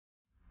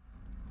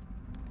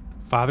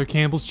Father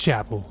Campbell's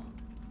Chapel.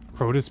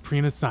 Protus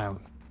Preen Asylum.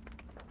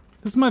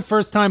 This is my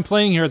first time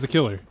playing here as a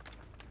killer.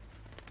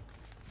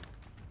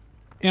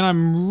 And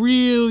I'm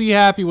really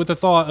happy with the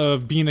thought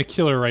of being a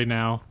killer right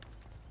now.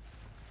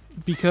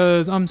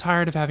 Because I'm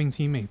tired of having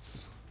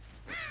teammates.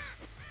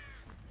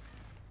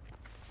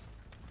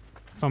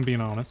 If I'm being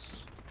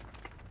honest.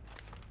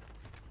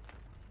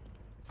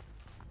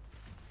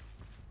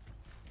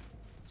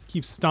 Just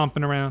keep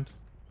stomping around.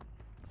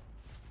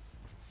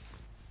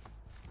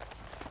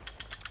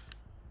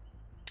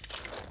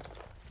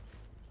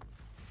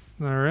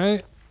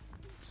 Alright.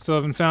 Still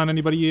haven't found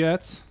anybody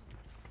yet.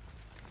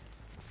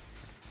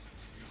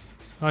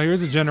 Oh,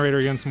 here's a generator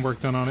again, some work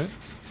done on it.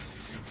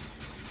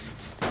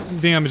 Let's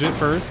just damage it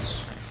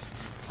first.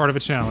 Part of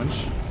a challenge.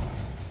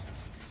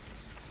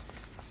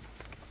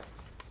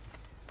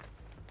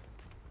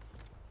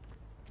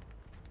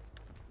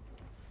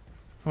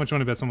 How much you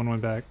want to bet someone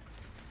went back?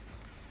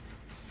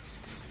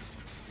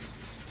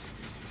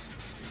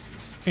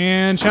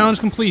 And challenge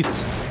complete.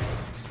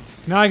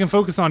 Now I can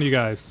focus on you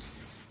guys.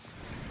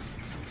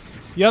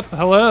 Yep,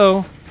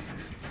 hello.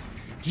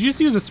 Did you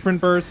just use a sprint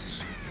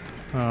burst?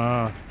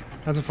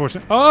 That's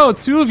unfortunate. Oh,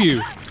 two of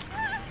you!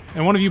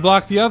 And one of you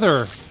blocked the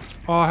other.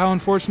 Oh, how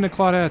unfortunate,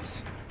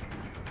 Claudettes.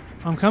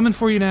 I'm coming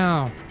for you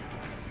now.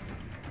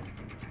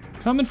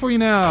 Coming for you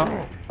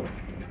now.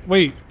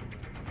 Wait.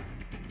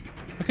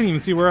 I couldn't even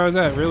see where I was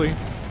at, really.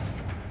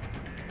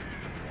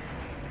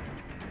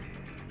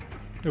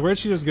 Wait, where'd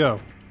she just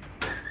go?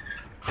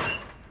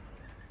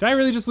 Did I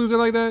really just lose her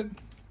like that?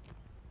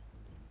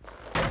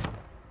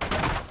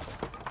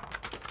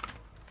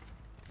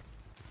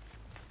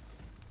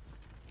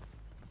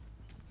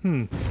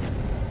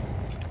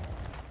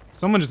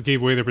 Someone just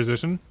gave away their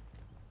position.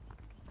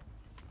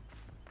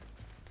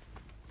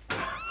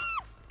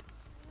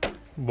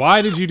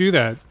 Why did you do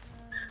that?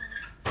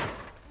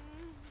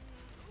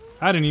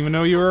 I didn't even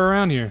know you were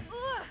around here.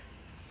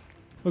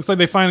 Looks like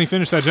they finally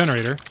finished that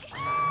generator.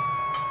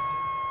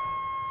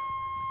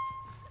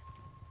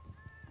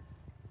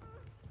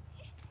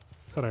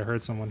 Thought I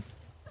heard someone.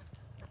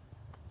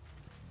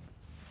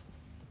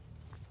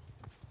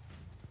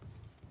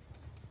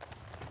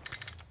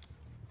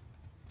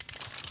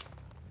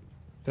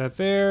 That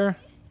there.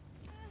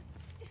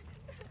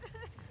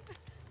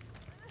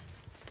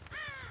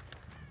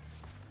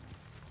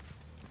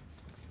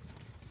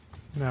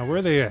 Now, where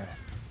are they at?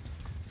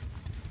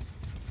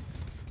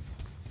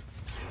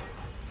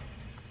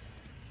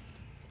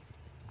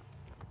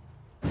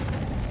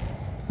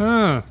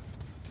 Huh.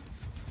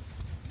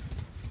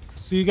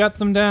 So you got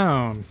them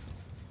down.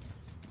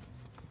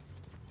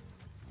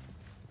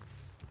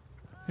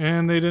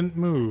 And they didn't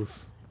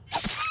move.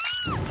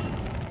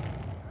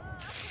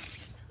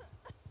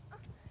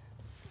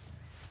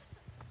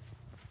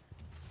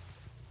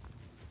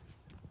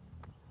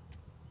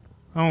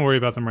 I won't worry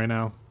about them right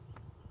now.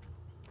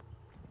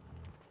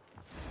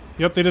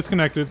 Yep, they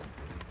disconnected.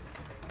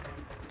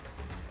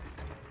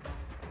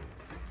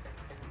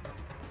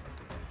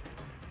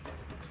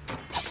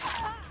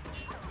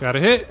 Got a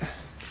hit.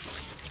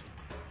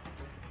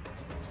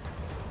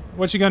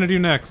 What you gonna do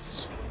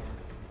next?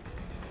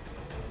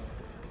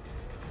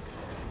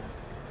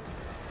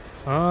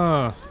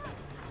 Ah.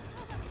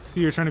 See,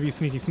 you're trying to be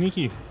sneaky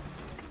sneaky.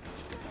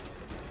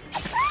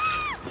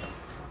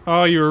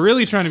 Oh, you were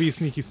really trying to be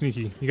sneaky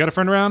sneaky. You got a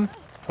friend around?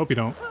 Hope you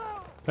don't.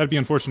 That'd be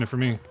unfortunate for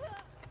me.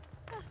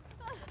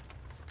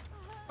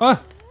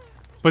 Ah!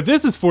 But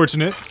this is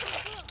fortunate.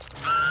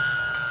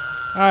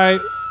 Alright.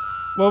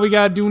 What we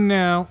gotta do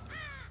now?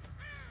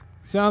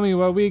 Tell me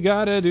what we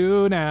gotta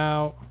do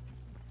now.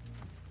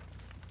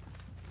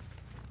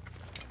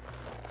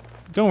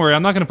 Don't worry,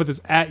 I'm not gonna put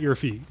this at your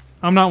feet.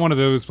 I'm not one of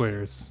those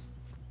players.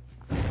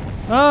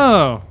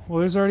 Oh! Well,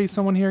 there's already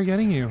someone here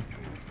getting you.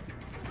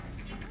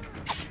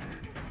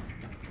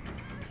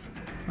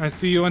 I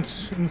see you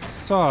went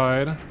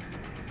inside.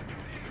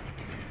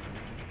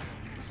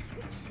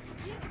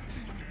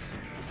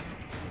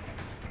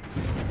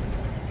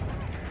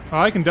 Oh,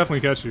 I can definitely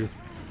catch you.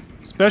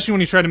 Especially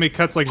when you try to make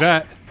cuts like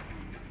that.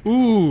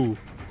 Ooh.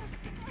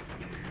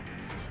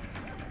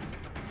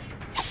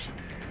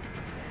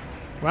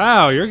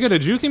 Wow, you're good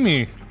at juking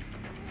me.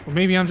 Or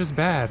maybe I'm just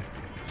bad.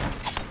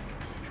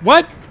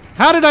 What?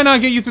 How did I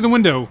not get you through the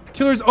window?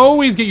 Killers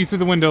always get you through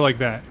the window like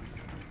that.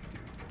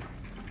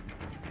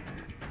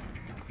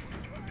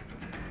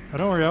 Oh,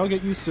 don't worry, I'll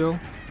get you still.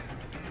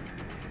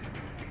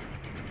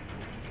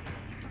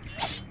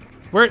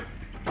 Where?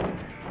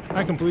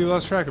 I completely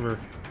lost track of her.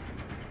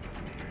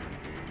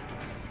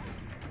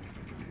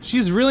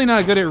 She's really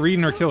not good at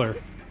reading her killer.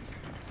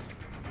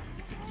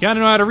 You gotta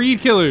know how to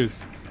read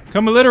killers.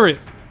 Become illiterate.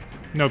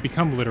 No,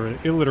 become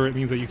literate. Illiterate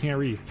means that you can't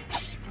read.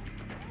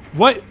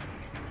 What?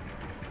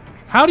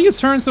 How do you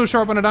turn so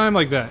sharp on a dime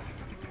like that?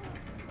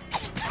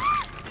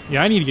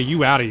 Yeah, I need to get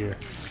you out of here.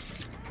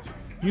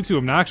 You too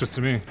obnoxious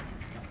to me.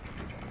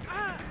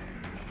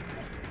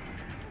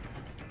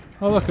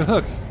 Oh, look, a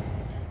hook.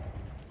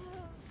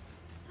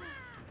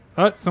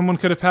 Someone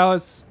could have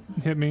pallets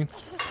hit me.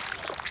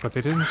 But they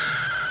didn't.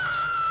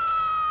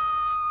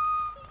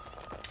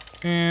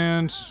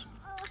 And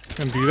I'm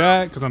gonna do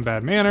that because I'm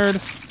bad-mannered.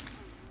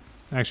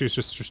 Actually, it's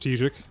just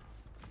strategic.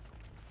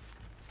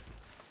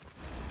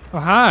 Oh,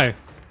 hi.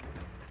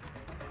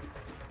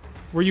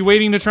 Were you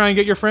waiting to try and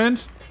get your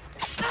friend?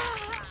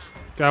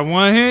 Got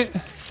one hit?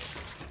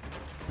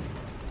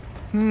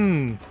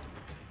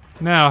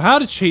 Now, how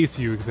to chase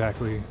you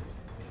exactly?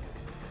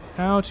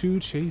 How to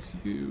chase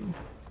you?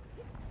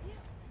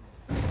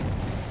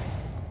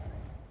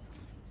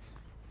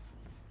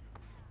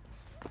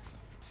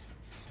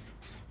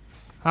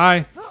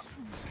 Hi.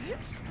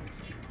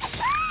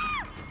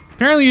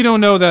 Apparently you don't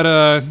know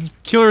that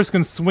killers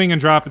can swing and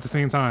drop at the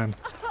same time.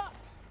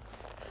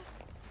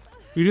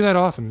 We do that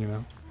often, you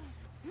know.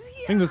 I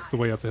think this is the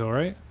way up the hill,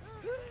 right?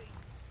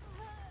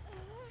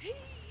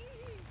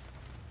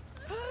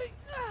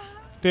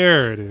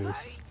 There it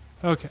is.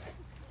 Okay.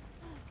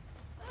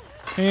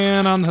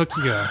 And on the hook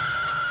you go.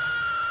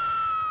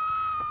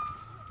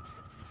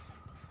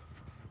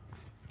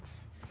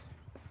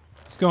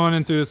 Just going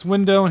in through this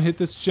window and hit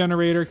this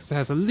generator because it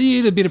has a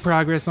little bit of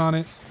progress on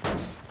it.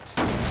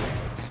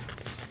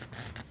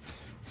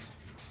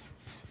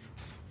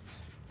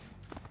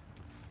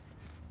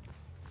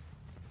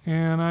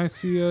 And I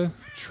see a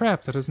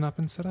trap that has not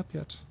been set up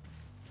yet.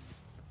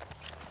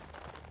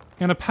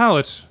 And a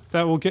pallet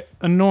that will get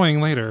annoying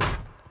later.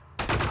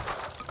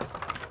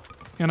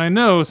 And I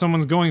know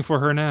someone's going for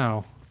her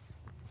now.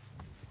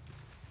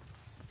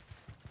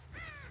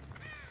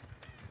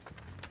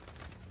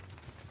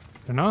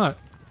 They're not.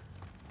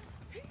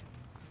 Do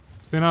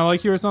they not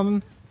like you or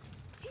something?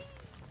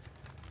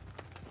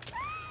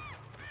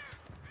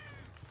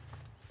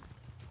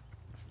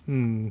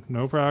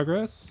 No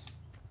progress.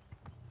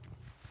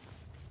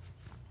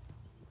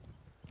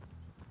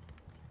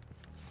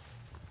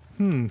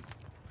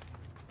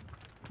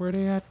 Where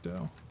they at,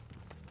 though?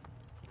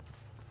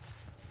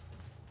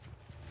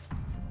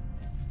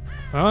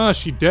 Ah,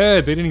 she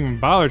dead. They didn't even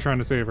bother trying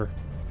to save her.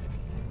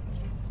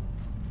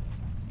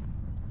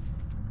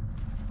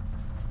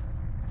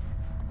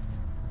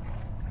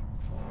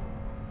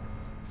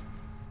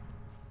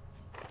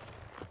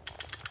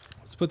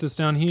 Let's put this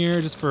down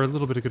here just for a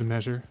little bit of good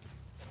measure.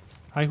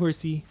 Hi,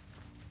 horsey.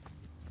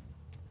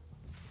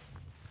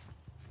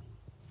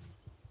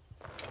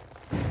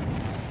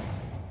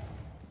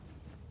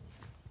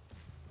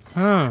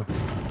 Huh.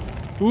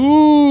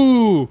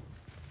 Ooh!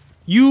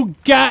 You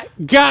got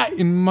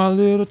in my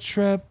little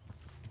trap.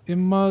 In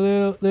my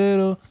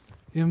little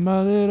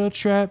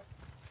trap.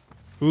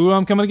 Ooh,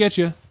 I'm coming to get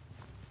you.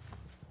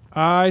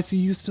 I see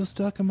you still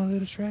stuck in my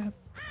little trap.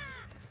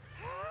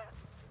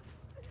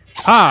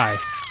 Hi.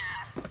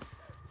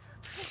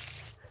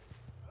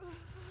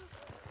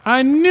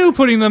 I knew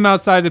putting them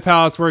outside the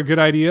palace were a good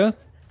idea.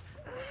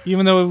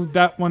 Even though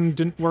that one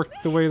didn't work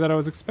the way that I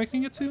was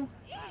expecting it to.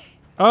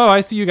 Oh,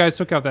 I see you guys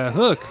took out that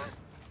hook.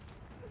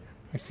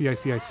 I see.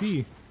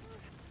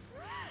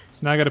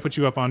 So now I gotta put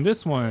you up on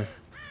this one.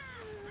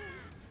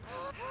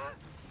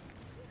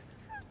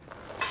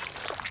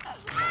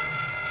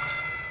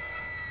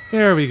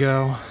 There we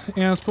go.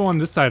 And let's put on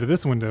this side of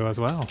this window as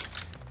well.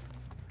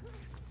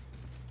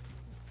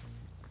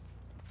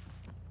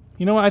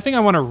 You know what? I think I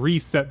want to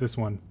reset this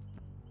one.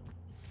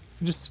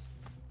 It just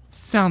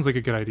sounds like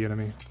a good idea to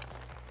me.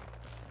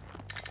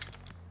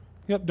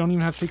 Yep, don't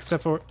even have to take a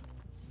step forward.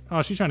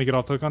 Oh, she's trying to get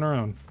off the hook on her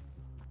own.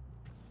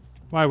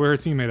 Why? Where her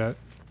teammate at?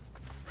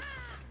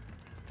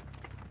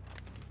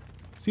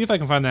 See if I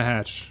can find that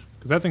hatch,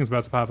 because that thing's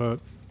about to pop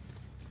out.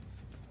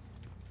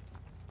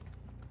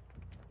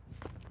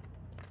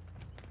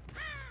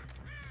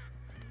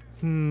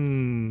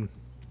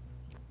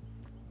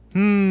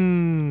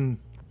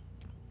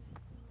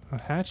 A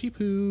hatchy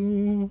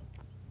poo.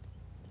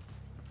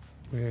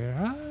 Where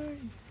are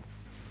you?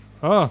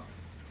 Oh.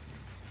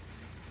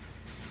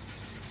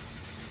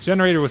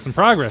 Generator with some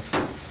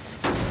progress.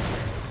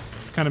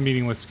 It's kind of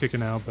meaningless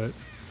kicking out, but...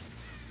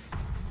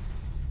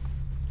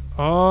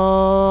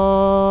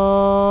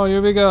 Oh,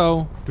 here we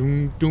go.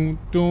 Doom, doom,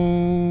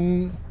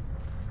 doom.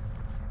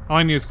 All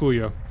I need is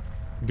Coolio.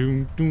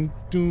 Doom, doom,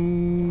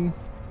 doom.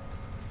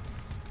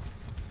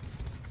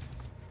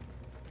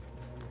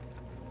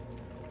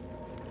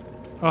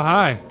 Oh,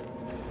 hi.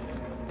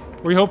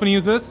 Were you hoping to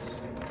use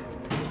this?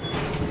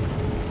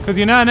 Because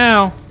you're not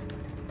now.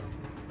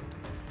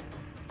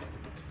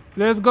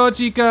 Let's go,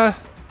 chica.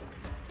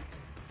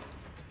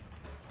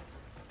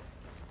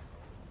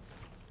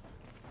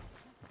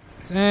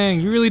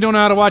 Dang, you really don't know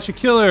how to watch a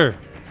killer.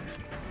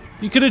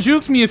 You could have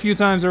juked me a few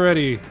times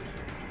already.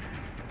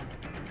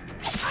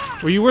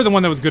 Well, you were the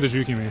one that was good at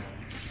juking me.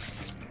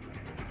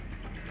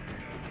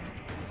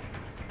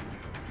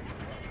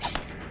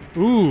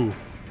 Ooh.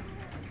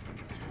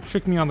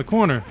 Tricked me on the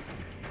corner.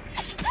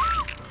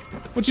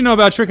 What you know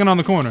about tricking on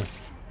the corner?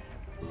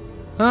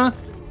 Huh?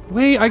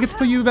 Wait, I get to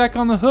put you back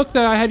on the hook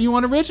that I had you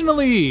on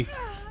originally!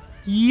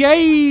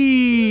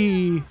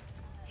 Yay!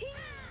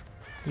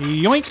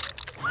 Yoink!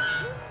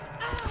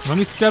 Let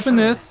me step in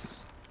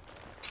this.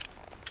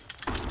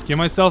 Get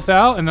myself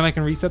out, and then I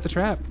can reset the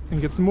trap and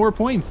get some more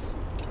points.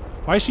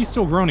 Why is she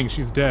still groaning?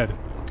 She's dead.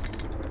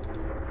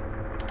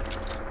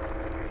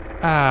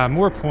 Ah,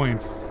 more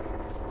points.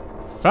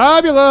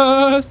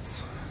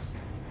 Fabulous!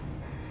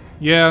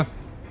 Yeah.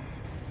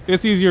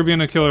 It's easier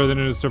being a killer than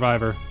it is a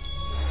survivor.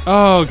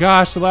 Oh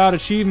gosh, allowed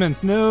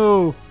achievements.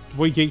 No!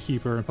 Avoid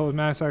Gatekeeper and public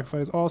mass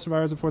sacrifice all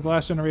survivors before the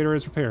last generator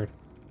is repaired.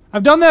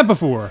 I've done that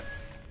before!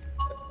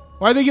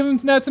 Why are they giving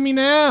that to me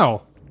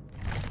now?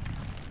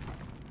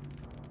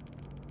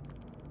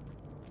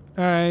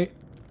 Alright.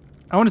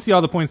 I want to see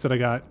all the points that I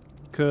got.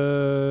 Cause...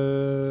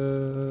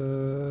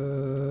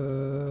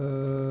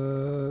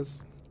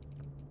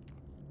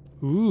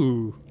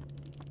 Ooh.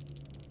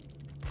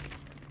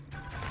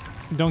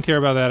 Don't care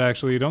about that,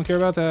 actually. Don't care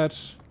about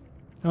that.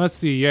 Now, let's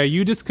see. Yeah,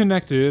 you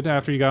disconnected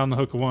after you got on the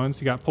hook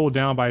once. You got pulled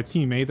down by a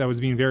teammate that was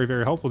being very,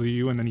 very helpful to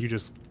you, and then you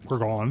just were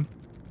gone.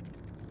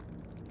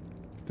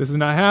 This is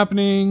not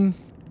happening.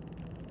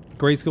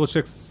 Great skill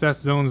check success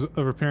zones of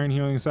repairing,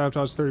 healing, and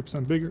sabotage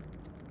 30% bigger.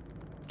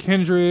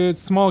 Kindred,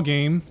 small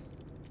game.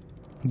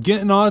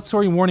 Get an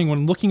auditory warning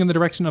when looking in the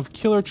direction of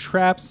killer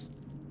traps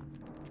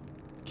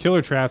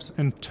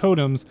and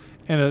totems,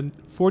 and a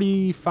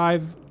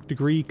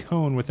 45-degree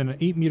cone within an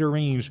 8-meter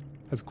range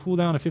has a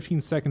cooldown of 15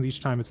 seconds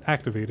each time it's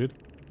activated.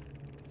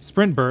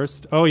 Sprint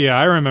burst. Oh yeah,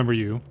 I remember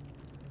you.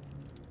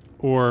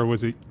 Or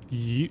was it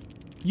you?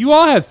 You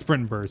all had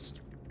sprint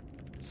burst.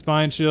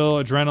 Spine chill,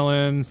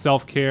 adrenaline,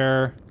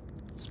 self-care,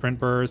 sprint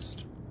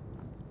burst,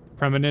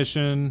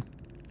 premonition.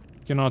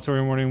 Get an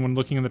auditory warning when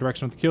looking in the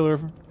direction of the killer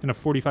in a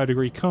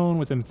 45-degree cone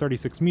within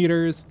 36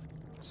 meters.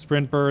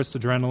 Sprint burst,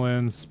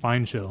 adrenaline,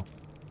 spine chill.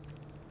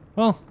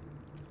 Well,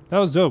 that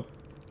was dope.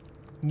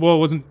 Well, it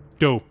wasn't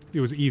dope.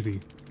 It was easy.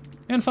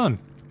 And fun.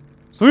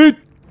 Sweet!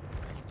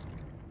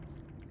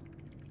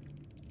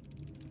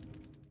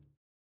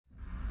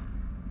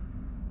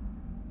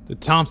 The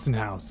Thompson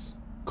House.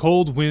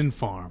 Cold Wind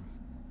Farm.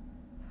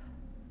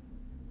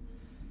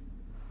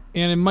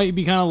 And it might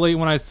be kind of late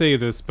when I say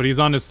this, but he's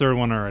on his third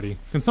one already.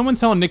 Can someone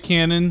tell Nick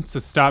Cannon to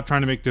stop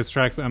trying to make diss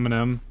tracks to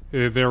Eminem?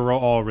 They're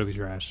all really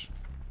trash.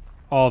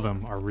 All of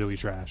them are really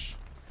trash.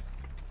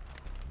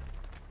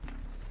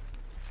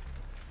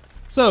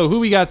 So, who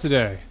we got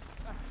today?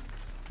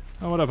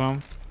 Oh, what up,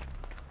 home?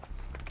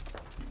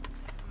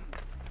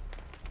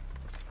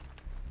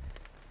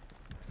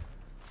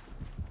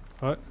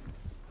 What?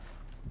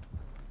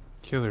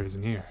 Killer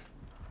isn't here.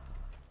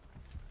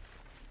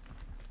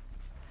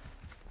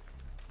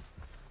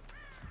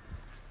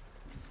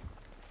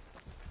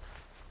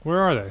 Where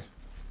are they?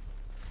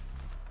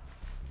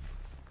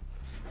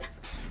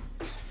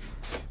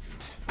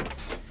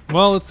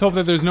 Well, let's hope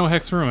that there's no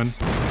Hex Ruin.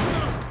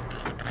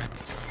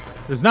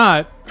 There's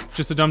not,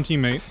 just a dumb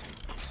teammate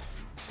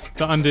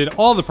that undid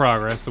all the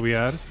progress that we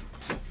had.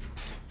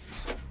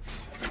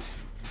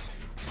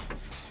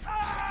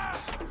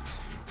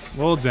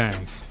 Well,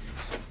 dang.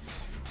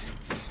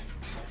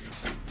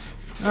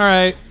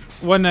 Alright,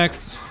 what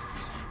next?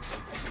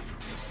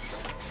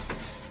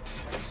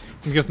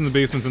 I'm guessing the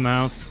basement's in the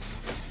house.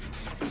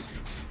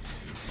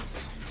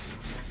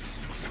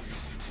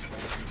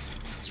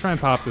 Let's try and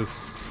pop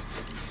this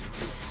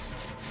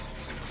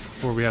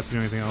before we have to do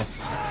anything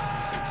else.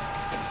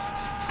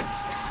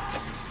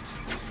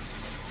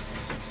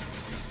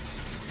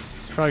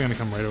 It's probably gonna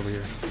come right over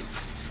here.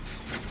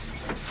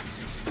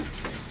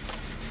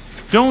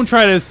 Don't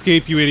try to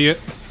escape, you idiot.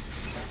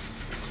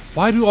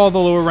 Why do all the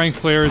lower ranked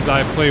players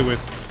I play with?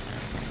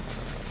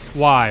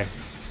 Why?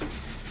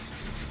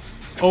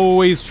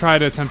 Always try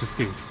to attempt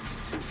escape.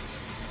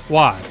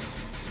 Why?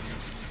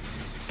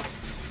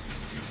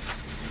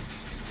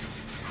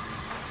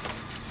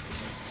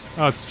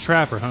 Oh, it's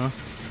Trapper, huh?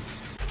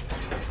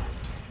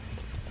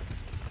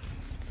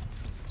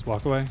 Let's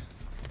walk away.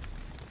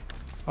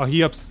 Oh,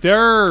 he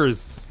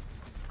upstairs!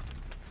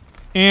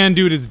 And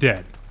dude is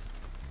dead.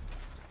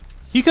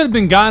 He could have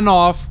been gotten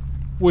off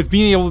with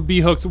being able to be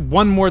hooked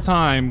one more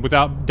time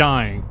without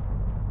dying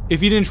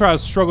if he didn't try to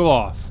struggle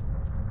off.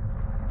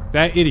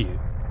 That idiot.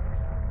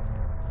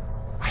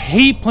 I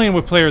hate playing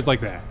with players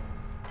like that.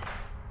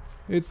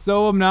 It's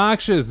so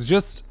obnoxious.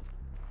 Just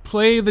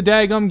play the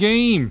daggum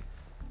game.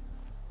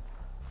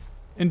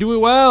 And do it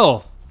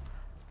well.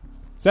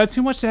 Is that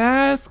too much to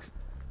ask?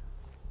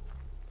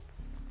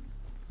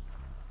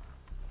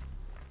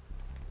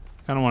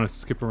 I don't want to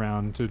skip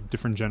around to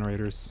different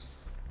generators.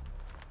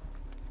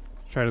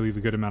 Try to leave a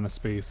good amount of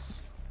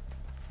space.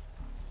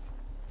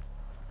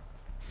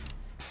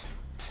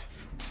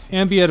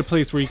 And be at a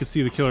place where you can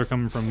see the killer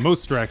coming from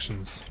most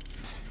directions.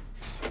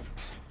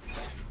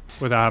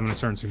 Without having to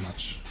turn too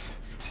much.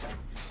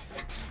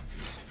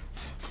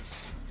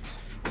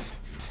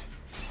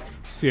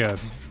 So yeah,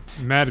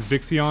 Mad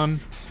Vixion,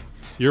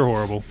 you're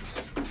horrible.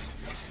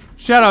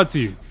 Shout out to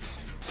you.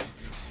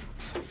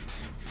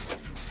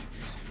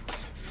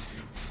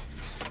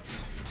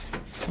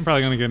 I'm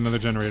probably gonna get another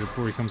generator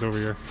before he comes over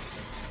here.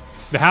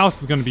 The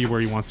house is gonna be where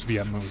he wants to be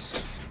at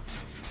most.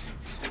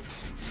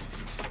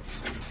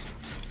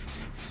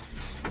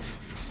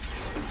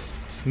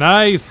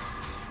 Nice!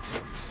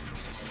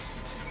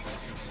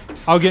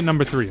 I'll get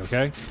number 3,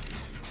 okay?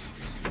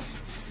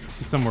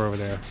 He's somewhere over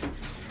there.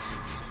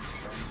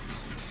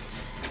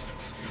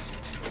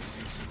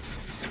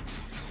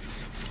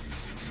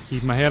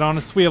 Keep my head on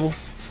a swivel.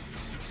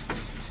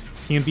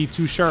 Can't be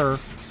too sure.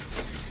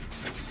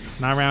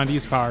 Not around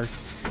these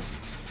parts.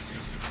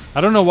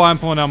 I don't know why I'm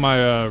pulling out my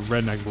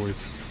redneck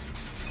voice.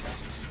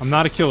 I'm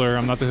not a killer.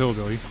 I'm not the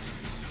hillbilly.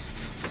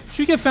 Should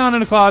you get found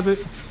in a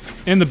closet?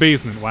 In the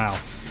basement. Wow.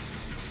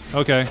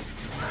 Okay.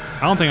 I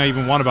don't think I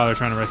even want to bother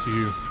trying to rescue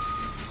you.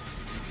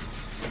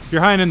 If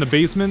you're hiding in the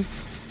basement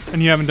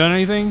and you haven't done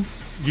anything,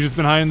 you just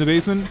been hiding in the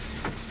basement,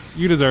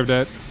 you deserve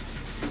that.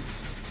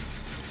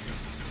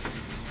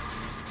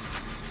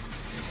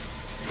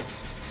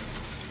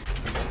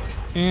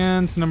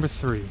 And number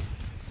 3.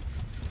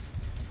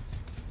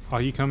 Oh,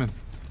 he coming.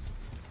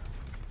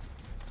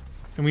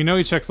 And we know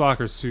he checks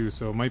lockers too,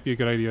 so it might be a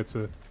good idea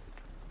to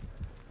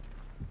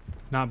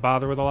not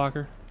bother with a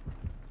locker.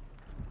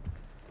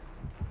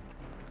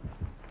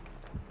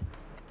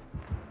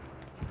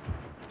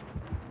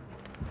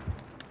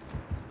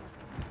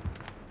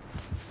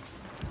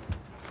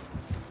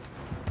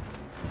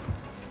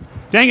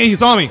 Dang it, he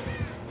saw me!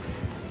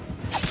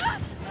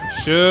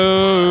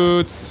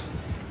 Shoots!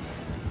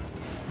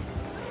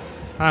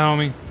 Hi,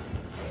 homie.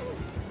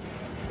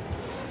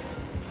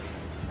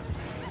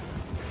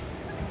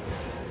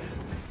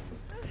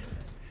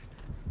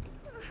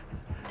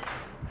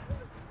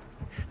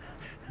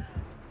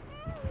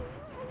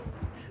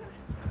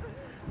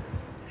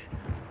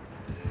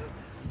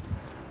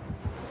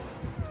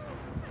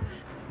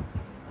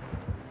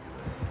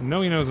 I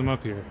know he knows I'm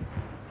up here.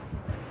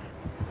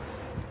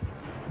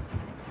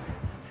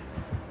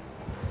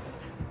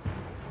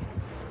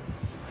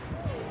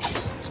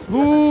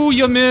 Ooh,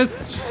 you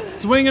missed.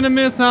 Swing and a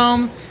miss,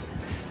 Holmes.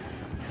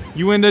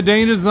 You in the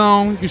danger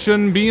zone. You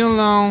shouldn't be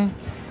alone.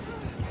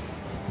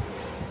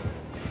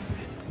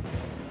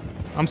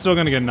 I'm still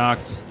gonna get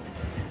knocked.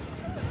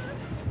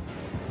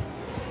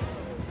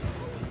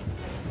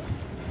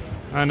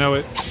 I know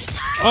it.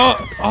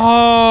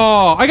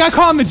 Oh, I got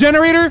caught in the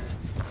generator?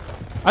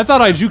 I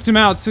thought I juked him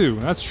out too.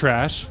 That's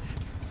trash.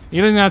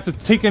 He doesn't have to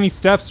take any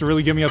steps to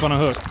really get me up on a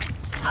hook.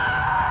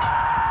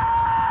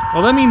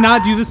 Well, let me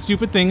not do this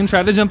stupid thing and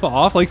try to jump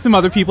off like some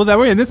other people that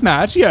were in this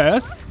match,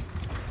 yes.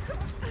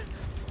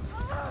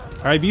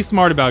 Alright, be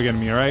smart about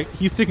getting me, alright?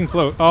 He's sticking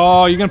close.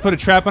 Oh, you're gonna put a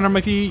trap under my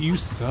feet? You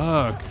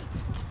suck.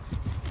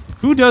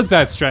 Who does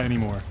that strat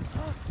anymore?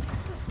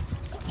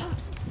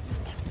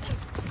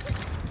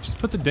 Just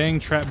put the dang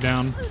trap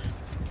down.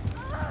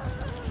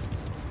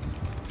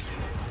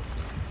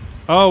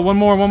 Oh, one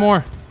more, one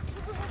more.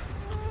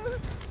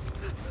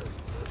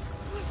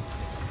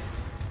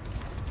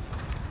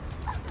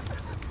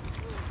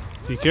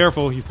 Be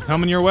careful, he's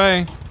coming your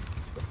way.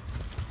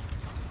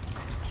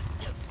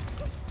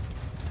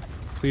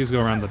 Please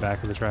go around the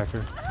back of the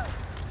tractor.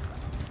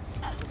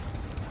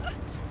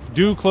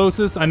 Do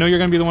closest. I know you're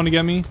gonna be the one to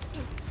get me.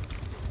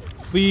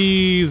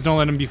 Please don't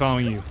let him be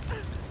following you.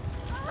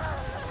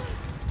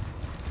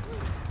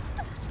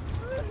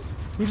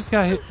 We just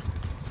got hit.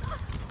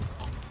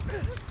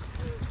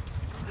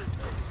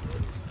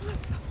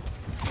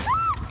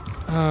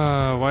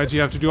 Why'd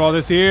you have to do all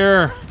this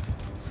here?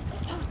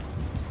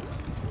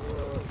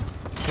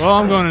 Well,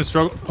 I'm going to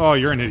struggle. Oh,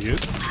 you're an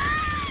idiot.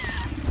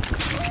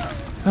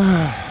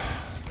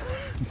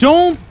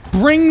 Don't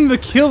bring the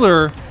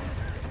killer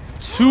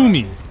to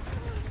me.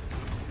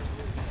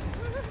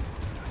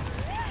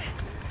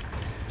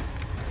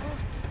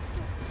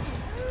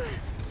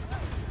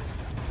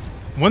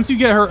 Once you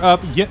get her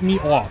up, get me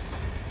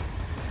off.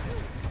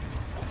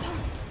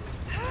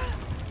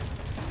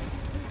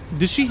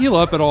 Did she heal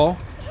up at all?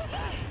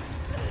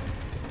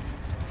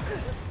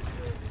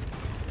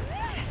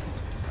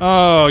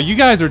 Oh, you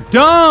guys are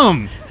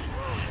dumb!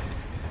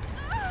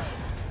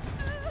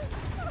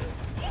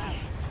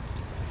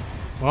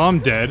 Well, I'm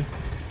dead.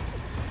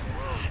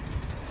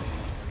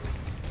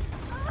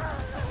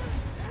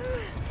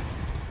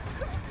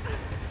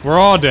 We're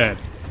all dead.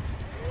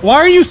 Why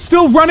are you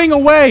still running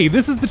away?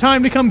 This is the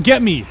time to come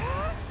get me.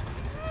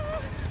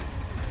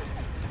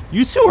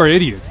 You two are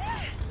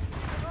idiots.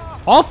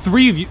 All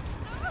three of you.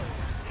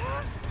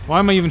 Why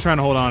am I even trying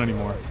to hold on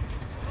anymore?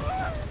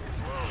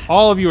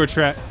 All of you are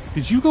trapped.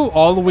 Did you go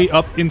all the way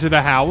up into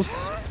the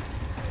house?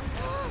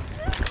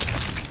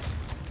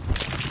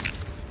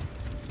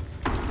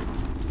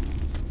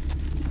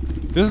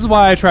 This is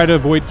why I try to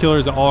avoid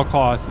killers at all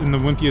costs in the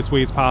wimpiest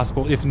ways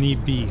possible, if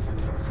need be.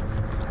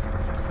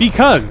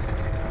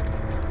 Because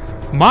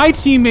my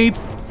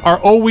teammates are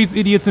always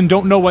idiots and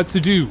don't know what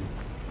to do.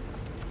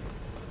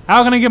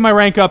 How can I get my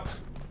rank up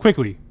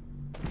quickly?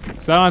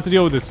 So I don't have to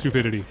deal with this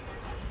stupidity.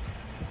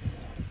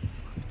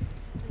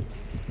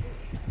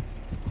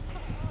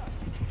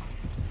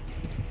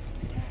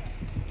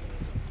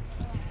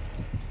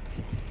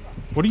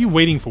 What are you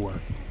waiting for?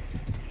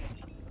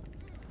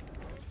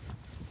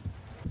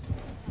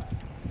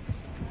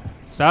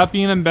 Stop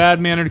being a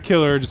bad-mannered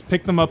killer. Just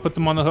pick them up, put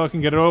them on the hook,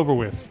 and get it over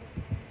with.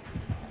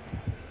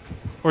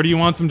 Or do you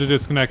want them to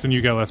disconnect and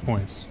you get less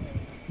points?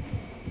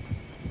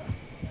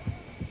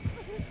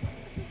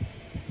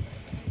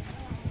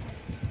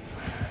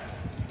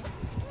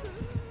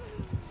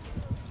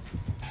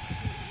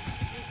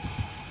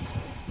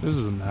 This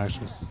is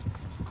obnoxious.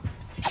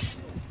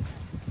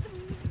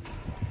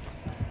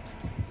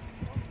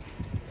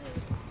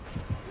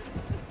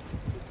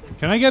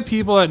 Can I get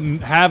people that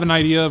have an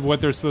idea of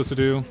what they're supposed to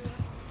do?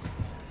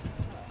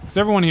 Because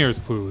everyone here is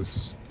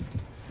clueless.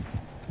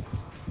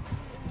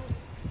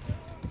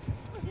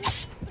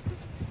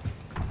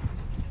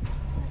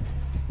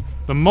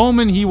 The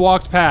moment he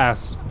walked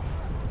past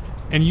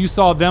and you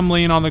saw them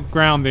laying on the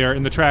ground there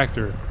in the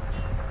tractor,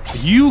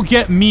 you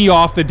get me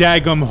off the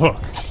daggum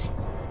hook.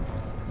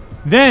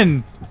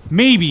 Then,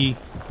 maybe,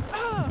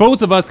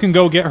 both of us can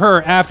go get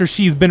her after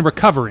she's been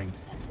recovering.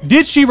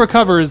 Did she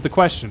recover is the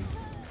question.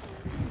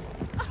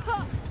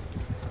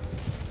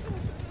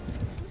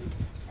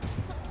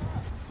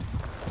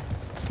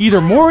 Either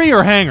Mori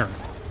or Hanger.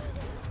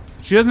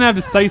 She doesn't have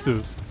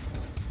decisive.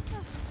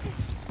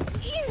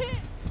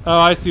 Oh,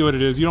 I see what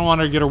it is. You don't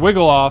want her to get her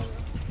wiggle off.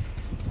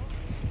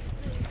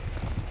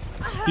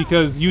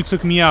 Because you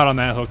took me out on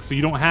that hook, so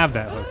you don't have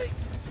that hook.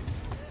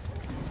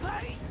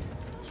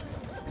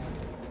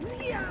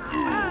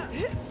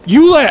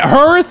 You let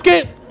her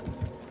escape?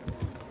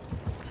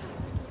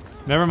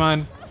 Never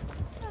mind.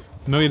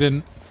 No, he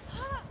didn't.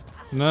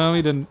 No,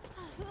 he didn't.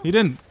 He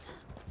didn't.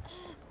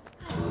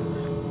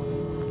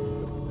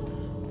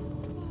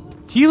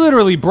 He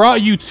literally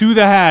brought you to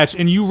the hatch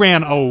and you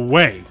ran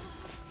away.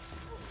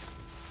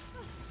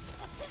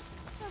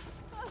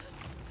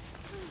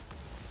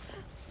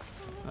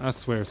 I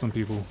swear, some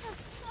people.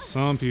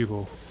 Some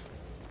people.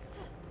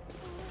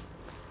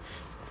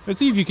 Let's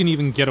see if you can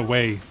even get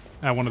away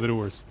at one of the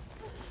doors.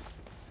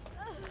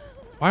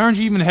 Why aren't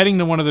you even heading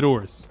to one of the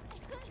doors?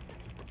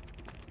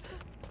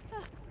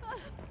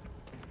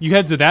 You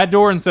head to that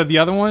door instead of the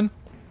other one?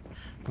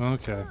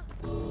 Okay.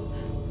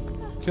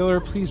 Killer,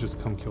 please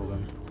just come kill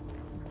them.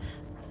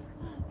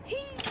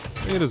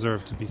 They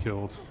deserve to be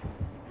killed.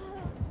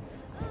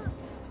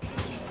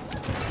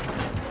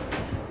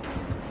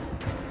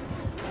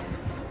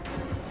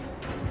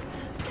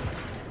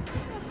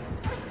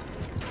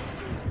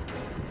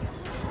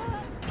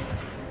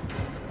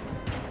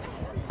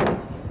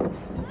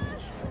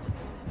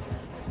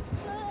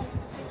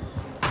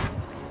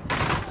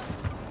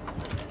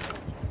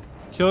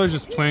 Killer's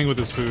just playing with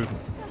his food.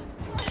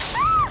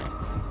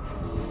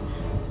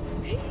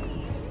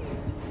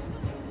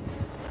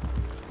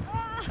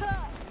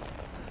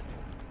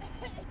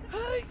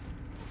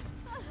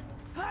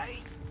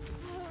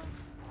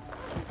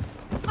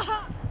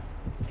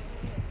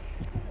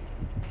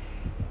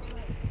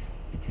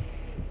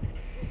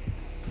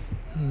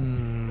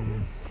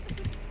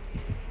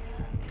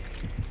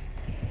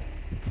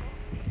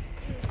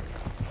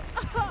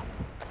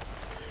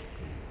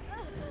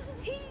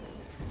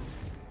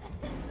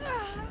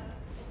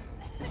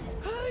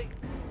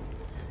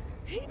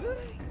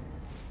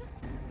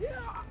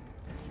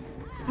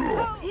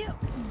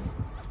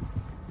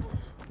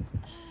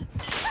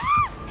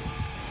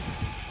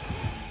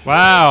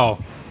 Wow.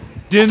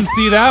 Didn't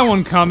see that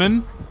one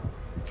coming.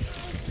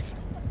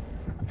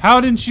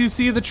 How didn't you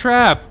see the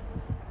trap?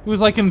 It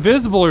was like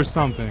invisible or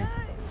something.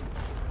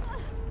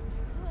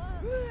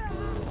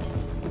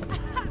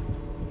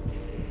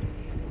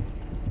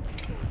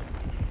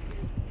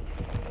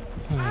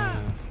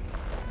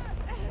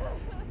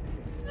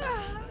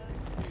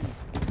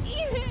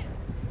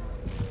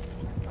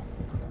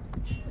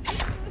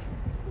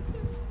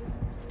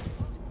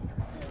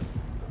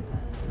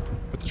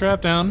 Put the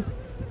trap down.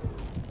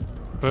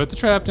 Put the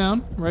trap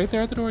down. Right there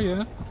at the door,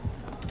 yeah.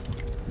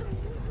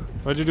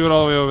 Why'd you do it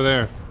all the way over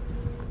there?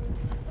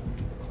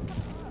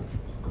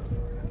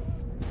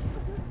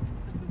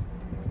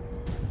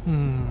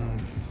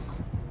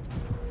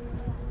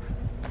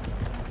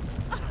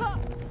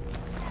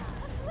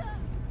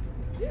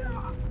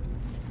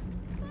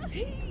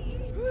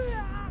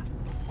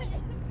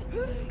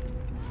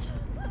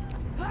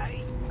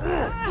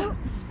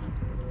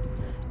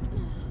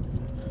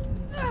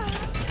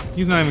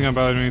 He's not even gonna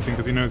bother doing anything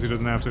because he knows he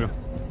doesn't have to.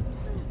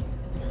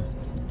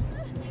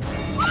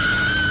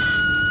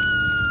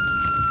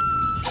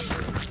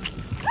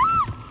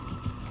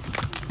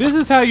 This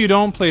is how you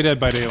don't play Dead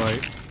by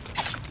Daylight.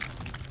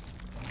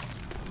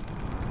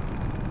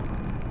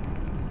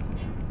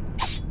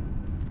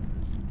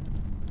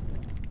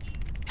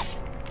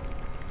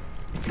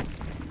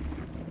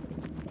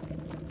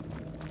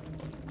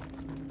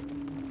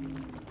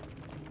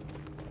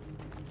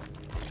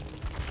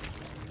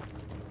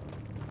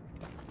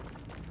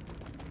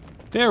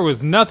 There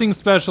was nothing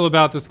special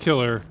about this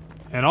killer,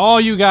 and all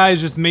you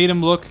guys just made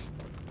him look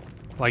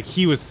like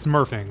he was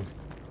smurfing.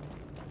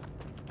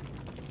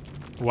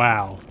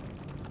 Wow.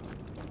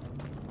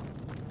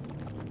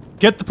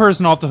 Get the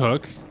person off the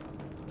hook.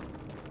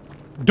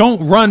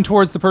 Don't run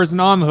towards the person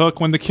on the hook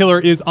when the killer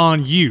is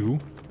on you.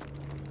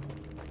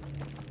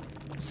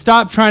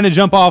 Stop trying to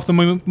jump off the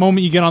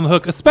moment you get on the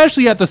hook,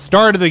 especially at the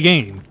start of the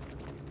game.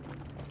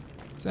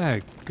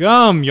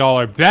 Dadgum, y'all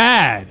are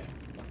bad.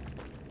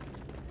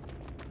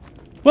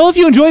 Well, if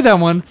you enjoyed that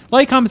one,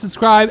 like, comment,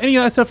 subscribe, any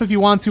of that stuff if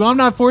you want to. I'm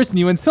not forcing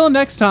you. Until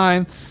next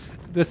time,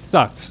 this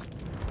sucked.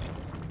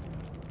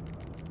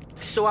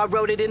 So I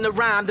wrote it in the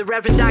rhyme. The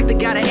Reverend Doctor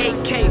got an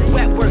 8K,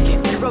 wet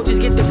working. The roaches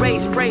get the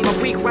rays spray.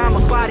 My weak rhyme,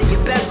 my body,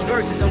 your best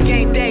verses on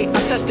game day. I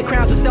touch the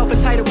crowns of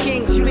self-entitled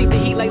kings. You leave the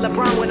heat like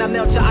LeBron when I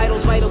melt your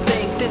idol's vital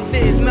things. This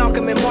is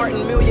Malcolm and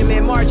Martin, Million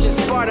Man March in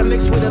Sparta,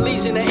 mixed with a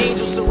legion of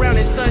angels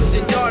surrounding sons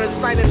and daughters.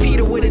 Simon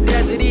Peter with a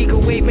desert eagle,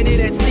 waving it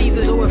at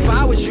Caesar. So if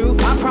I was you,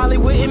 I probably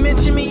wouldn't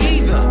mention me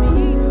either.